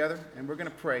moment together, and we're going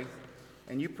to pray.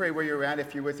 And you pray where you're at.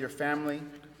 If you're with your family,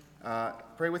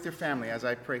 pray with your family as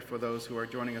I pray for those who are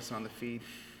joining us on the feed.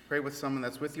 Pray with someone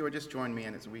that's with you, or just join me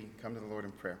in as we come to the Lord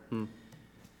in prayer.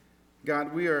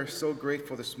 God, we are so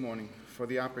grateful this morning for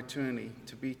the opportunity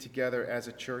to be together as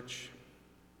a church.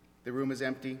 The room is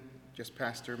empty, just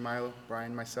Pastor Milo,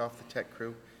 Brian, myself, the tech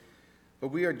crew. But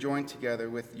we are joined together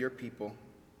with your people,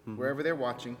 wherever they're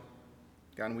watching.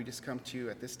 God, and we just come to you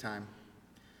at this time.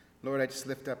 Lord, I just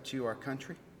lift up to you our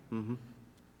country.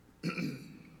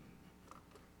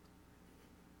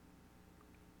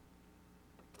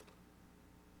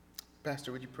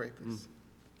 Pastor, would you pray, please?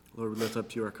 Lord, we lift up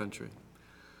to you our country.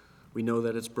 We know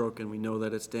that it's broken. We know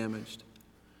that it's damaged.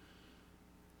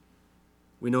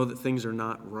 We know that things are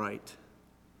not right.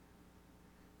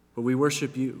 But we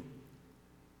worship you.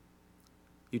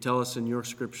 You tell us in your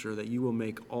scripture that you will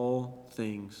make all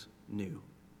things new.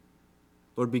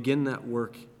 Lord, begin that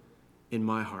work in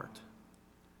my heart.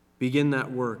 Begin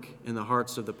that work in the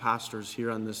hearts of the pastors here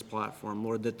on this platform,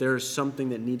 Lord, that there is something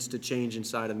that needs to change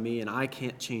inside of me, and I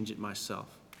can't change it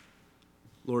myself.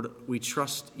 Lord, we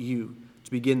trust you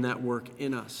to begin that work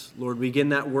in us. Lord, begin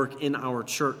that work in our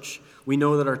church. We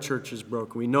know that our church is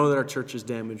broken. We know that our church is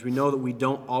damaged. We know that we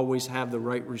don't always have the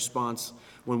right response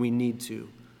when we need to.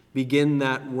 Begin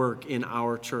that work in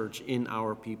our church, in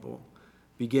our people.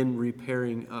 Begin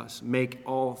repairing us. Make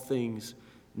all things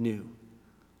new.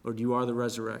 Lord, you are the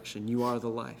resurrection. You are the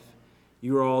life.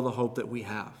 You are all the hope that we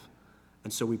have.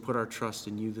 And so we put our trust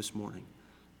in you this morning.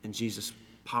 In Jesus'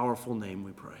 powerful name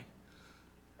we pray.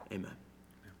 Amen.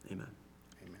 Amen.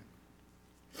 Amen.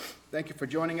 Thank you for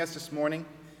joining us this morning.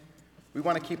 We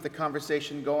want to keep the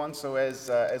conversation going, so as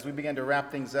we begin to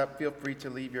wrap things up, feel free to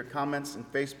leave your comments on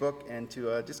Facebook and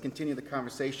to just continue the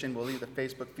conversation. We'll leave the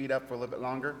Facebook feed up for a little bit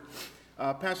longer.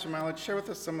 Pastor Mallard, share with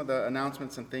us some of the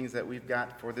announcements and things that we've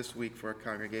got for this week for our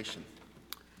congregation.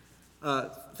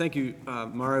 Thank you,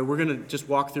 Mario. We're going to just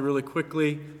walk through really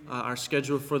quickly our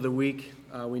schedule for the week.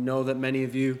 We know that many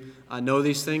of you know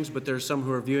these things, but there's some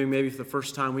who are viewing maybe for the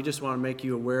first time. We just want to make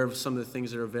you aware of some of the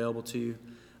things that are available to you.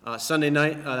 Sunday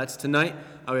night, that's tonight,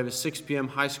 we have a 6 p.m.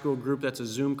 high school group. That's a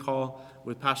Zoom call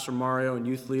with Pastor Mario and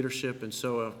youth leadership. And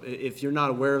so if you're not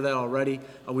aware of that already,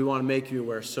 we want to make you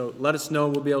aware. So let us know.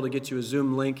 We'll be able to get you a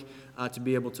Zoom link to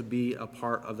be able to be a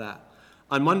part of that.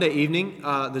 On Monday evening,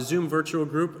 the Zoom virtual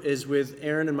group is with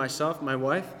Aaron and myself, my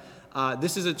wife.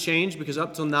 This is a change because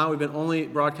up till now we've been only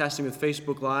broadcasting with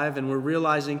Facebook Live, and we're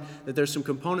realizing that there's some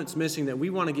components missing that we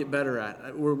want to get better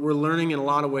at. We're learning in a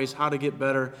lot of ways how to get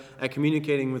better at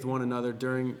communicating with one another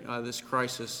during this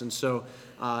crisis. And so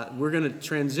we're going to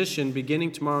transition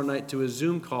beginning tomorrow night to a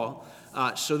Zoom call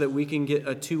so that we can get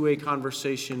a two-way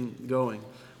conversation going.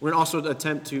 We're going to also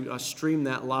attempt to stream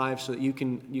that live so that you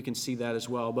can see that as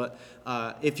well. But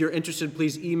if you're interested,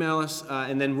 please email us,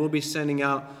 and then we'll be sending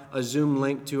out a Zoom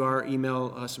link to our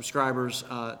email subscribers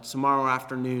tomorrow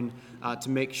afternoon to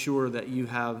make sure that you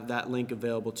have that link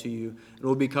available to you. And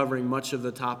we'll be covering much of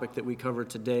the topic that we covered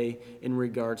today in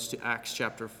regards to Acts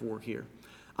chapter 4 here.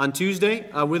 On Tuesday,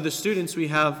 with the students, we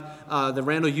have the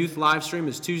Randall Youth live stream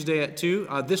is Tuesday at 2.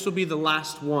 This will be the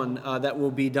last one that will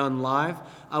be done live.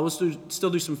 We'll still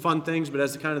do some fun things, but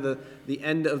as kind of the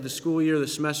end of the school year, the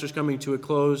semester's coming to a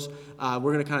close, we're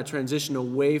going to kind of transition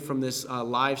away from this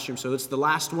live stream. So it's the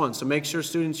last one. So make sure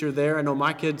students you're there. I know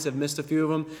my kids have missed a few of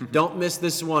them. Don't miss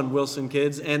this one, Wilson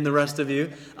kids, and the rest of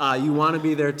you. You want to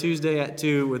be there Tuesday at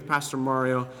 2 with Pastor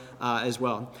Mario as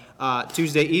well.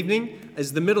 Tuesday evening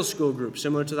is the middle school group,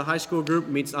 similar to the high school group,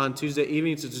 meets on Tuesday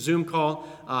evenings. It's a Zoom call,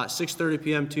 6:30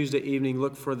 p.m. Tuesday evening.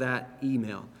 Look for that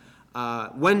email.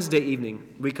 Wednesday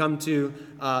evening, we come to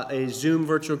a Zoom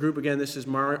virtual group. Again, this is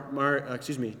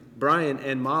Brian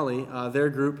and Molly, their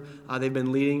group. They've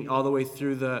been leading all the way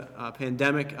through the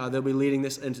pandemic. They'll be leading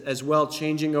this as well,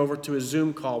 changing over to a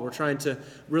Zoom call. We're trying to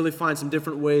really find some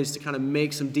different ways to kind of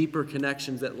make some deeper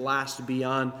connections that last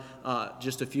beyond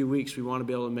just a few weeks. We want to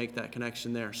be able to make that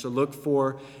connection there. So look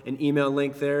for an email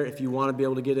link there. If you want to be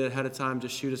able to get it ahead of time,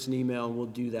 just shoot us an email and we'll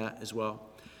do that as well.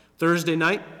 Thursday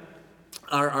night,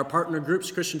 our partner groups,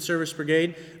 Christian Service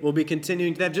Brigade, will be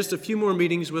continuing to have just a few more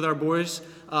meetings with our boys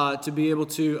to be able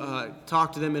to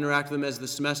talk to them, interact with them as the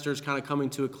semester is kind of coming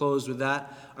to a close with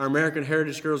that. Our American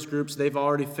Heritage Girls groups, they've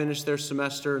already finished their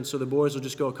semester, and so the boys will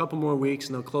just go a couple more weeks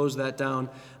and they'll close that down.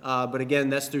 But again,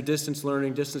 that's through distance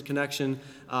learning, distance connection,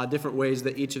 different ways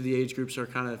that each of the age groups are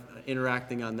kind of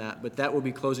interacting on that. But that will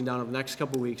be closing down over the next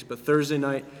couple weeks. But Thursday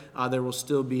night, there will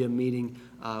still be a meeting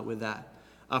with that.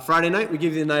 Friday night, we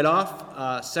give you the night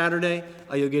off. Saturday,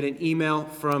 you'll get an email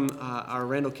from our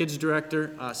Randall Kids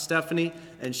Director, Stephanie,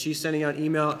 and she's sending out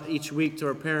email each week to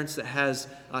our parents that has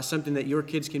something that your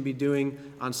kids can be doing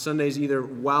on Sundays, either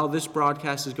while this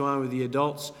broadcast is going on with the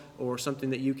adults or something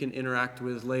that you can interact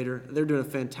with later. They're doing a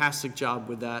fantastic job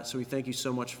with that, so we thank you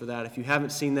so much for that. If you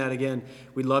haven't seen that, again,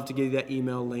 we'd love to give you that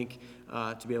email link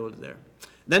to be able to there.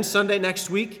 Then Sunday next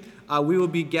week, we will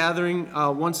be gathering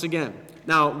once again.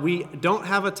 Now, we don't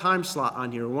have a time slot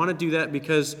on here. We want to do that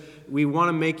because we want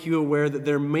to make you aware that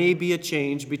there may be a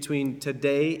change between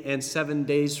today and 7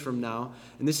 days from now.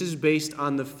 And this is based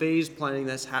on the phase planning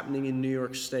that's happening in New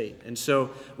York State. And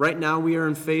so right now we are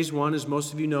in phase 1, as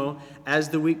most of you know. As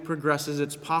the week progresses,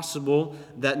 it's possible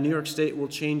that New York State will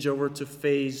change over to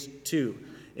phase 2.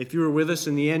 If you were with us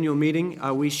in the annual meeting,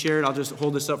 we shared, I'll just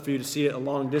hold this up for you to see it a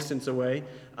long distance away,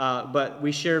 but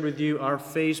we shared with you our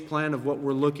phase plan of what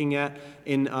we're looking at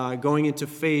in going into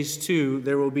phase 2.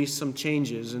 There will be some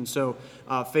changes, and so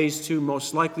phase 2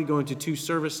 most likely going to 2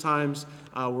 service times.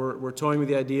 We're toying with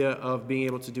the idea of being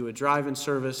able to do a drive-in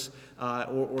service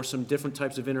or some different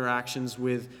types of interactions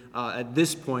with, at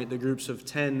this point, the groups of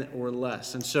 10 or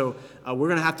less. And so we're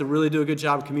going to have to really do a good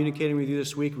job of communicating with you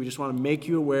this week. We just want to make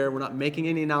you aware. We're not making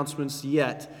any announcements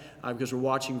yet because we're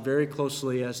watching very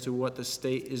closely as to what the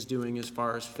state is doing as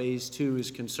far as phase 2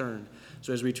 is concerned.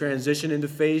 So as we transition into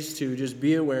phase 2, just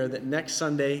be aware that next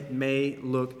Sunday may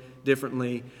look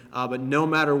differently, but no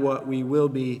matter what, we will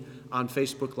be on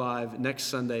Facebook Live next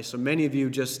Sunday. So many of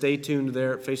you just stay tuned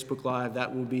there at Facebook Live.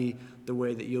 That will be the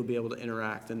way that you'll be able to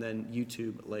interact, and then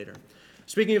YouTube later.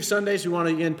 Speaking of Sundays, we want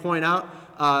to again point out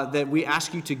that we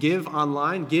ask you to give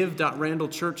online,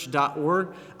 give.randallchurch.org.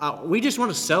 We just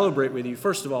want to celebrate with you,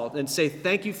 first of all, and say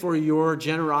thank you for your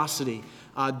generosity.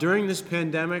 During this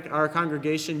pandemic, our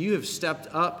congregation, you have stepped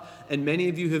up, and many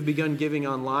of you have begun giving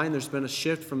online. There's been a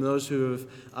shift from those who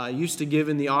have used to give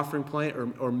in the offering plate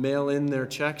or mail in their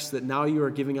checks, that now you are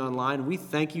giving online. We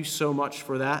thank you so much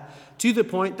for that, to the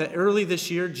point that early this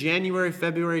year, January,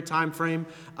 February timeframe,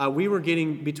 we were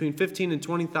getting between $15,000 and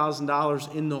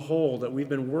 $20,000 in the hole that we've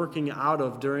been working out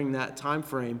of during that time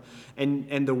frame.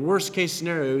 And the worst case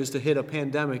scenario is to hit a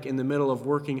pandemic in the middle of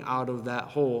working out of that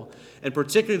hole. And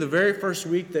particularly the very first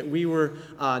week that we were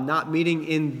not meeting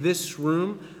in this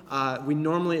room, we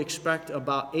normally expect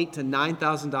about $8,000 to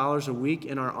 $9,000 a week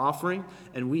in our offering,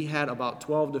 and we had about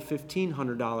 $1,200 to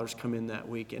 $1,500 come in that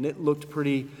week, and it looked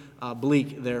pretty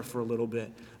bleak there for a little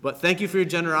bit. But thank you for your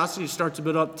generosity. It starts to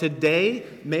build up. Today,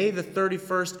 May the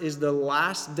 31st, is the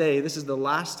last day. This is the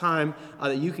last time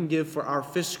that you can give for our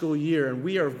fiscal year, and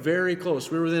we are very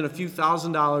close. We're within a few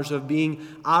 $1,000s of being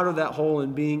out of that hole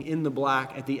and being in the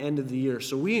black at the end of the year.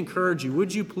 So we encourage you,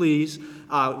 would you please,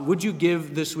 would you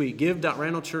give this week?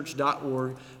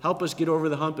 Give.randallchurch.org. Help us get over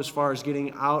the hump as far as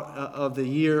getting out of the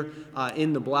year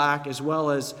in the black, as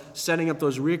well as setting up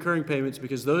those recurring payments,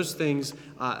 because those things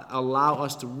allow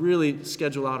us to really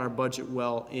schedule out our budget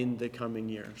well in the coming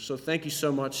year. So thank you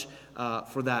so much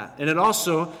for that. And it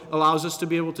also allows us to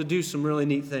be able to do some really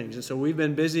neat things. And so we've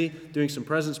been busy doing some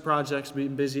presence projects,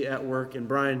 been busy at work. And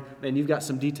Brian, man, you've got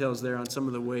some details there on some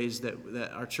of the ways that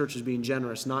our church is being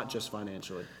generous, not just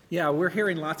financially. Yeah, we're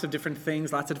hearing lots of different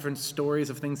things, lots of different stories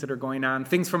of things that are going on.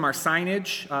 Things from our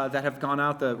signage that have gone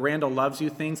out, the Randall Loves You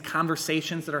things,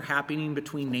 conversations that are happening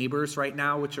between neighbors right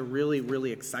now, which are really,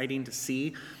 really exciting to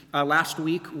see. Last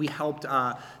week, we helped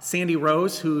Sandy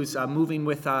Rose, who's moving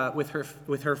with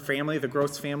her family, the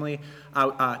Gross family,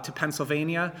 out to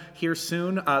Pennsylvania here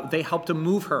soon. They helped to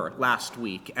move her last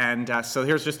week. And so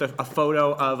here's just a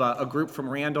photo of a group from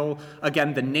Randall.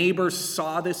 Again, the neighbors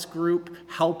saw this group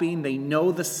helping. They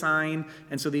know the sign.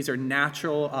 And so these are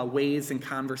natural ways and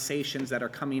conversations that are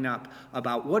coming up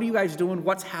about what are you guys doing?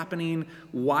 What's happening?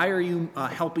 Why are you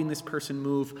helping this person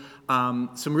move?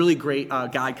 Some really great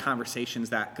guide conversations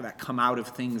that come out of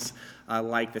things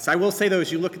like this. I will say, though,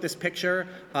 as you look at this picture,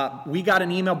 we got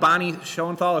an email. Bonnie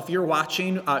Schoenthal, if you're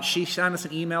watching, she sent us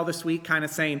an email this week kind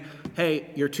of saying, hey,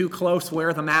 you're too close,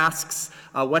 wear the masks,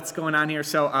 what's going on here?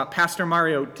 So, Pastor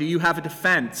Mario, do you have a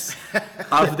defense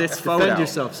of this photo? Defend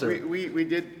yourself, sir.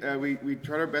 We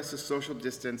tried our best to social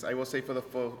distance. I will say for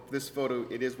this photo,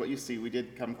 it is what you see. We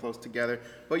did come close together.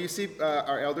 But you see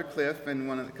our elder Cliff and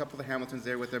a couple of the Hamiltons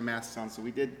there with their masks on. So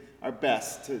we did our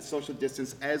best to social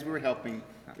distance as we were helping.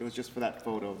 It was just for that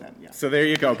photo then, yeah. So there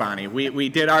you go, Bonnie. We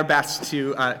did our best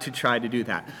to try to do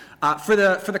that. For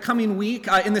the coming week,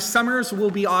 in the summers, we'll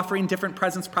be offering different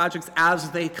presence projects as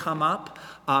they come up.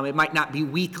 It might not be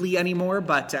weekly anymore,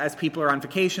 but as people are on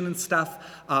vacation and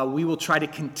stuff, we will try to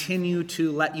continue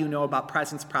to let you know about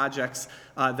presence projects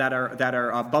that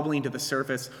are bubbling to the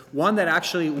surface. One that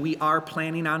actually we are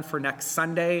planning on for next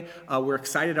Sunday. We're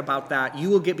excited about that. You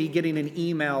will be getting an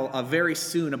email very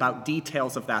soon about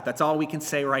details of that. That's all we can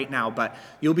say right now, but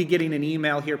you'll be getting an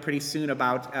email here pretty soon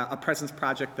about a presence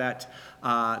project that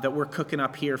we're cooking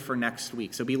up here for next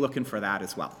week. So be looking for that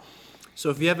as well. So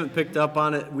if you haven't picked up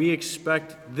on it, we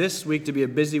expect this week to be a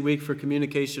busy week for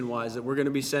communication-wise, that we're going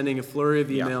to be sending a flurry of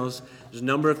emails. There's a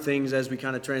number of things as we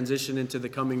kind of transition into the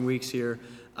coming weeks here.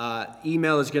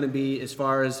 Email is going to be, as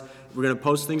far as we're going to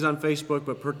post things on Facebook,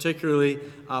 but particularly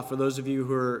for those of you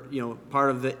who are,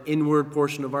 part of the inward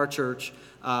portion of our church,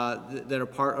 that are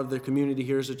part of the community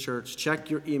here as a church, check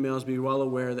your emails. Be well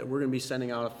aware that we're going to be sending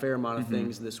out a fair amount of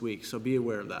things this week, so be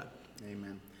aware of that.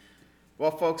 Amen. Well,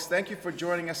 folks, thank you for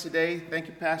joining us today. Thank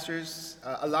you, pastors.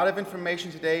 A lot of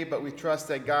information today, but we trust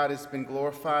that God has been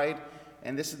glorified.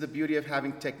 And this is the beauty of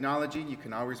having technology. You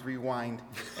can always rewind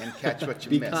and catch what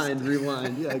you missed. Be kind,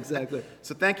 rewind. Yeah, exactly.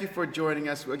 So thank you for joining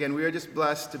us. Again, we are just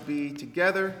blessed to be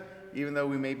together, even though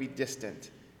we may be distant.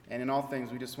 And in all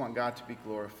things, we just want God to be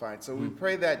glorified. So we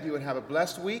pray that you would have a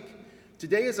blessed week.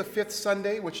 Today is a fifth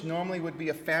Sunday, which normally would be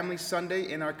a family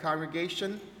Sunday in our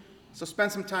congregation. So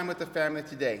spend some time with the family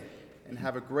today. And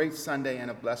have a great Sunday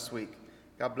and a blessed week.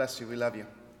 God bless you. We love you.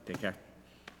 Take care.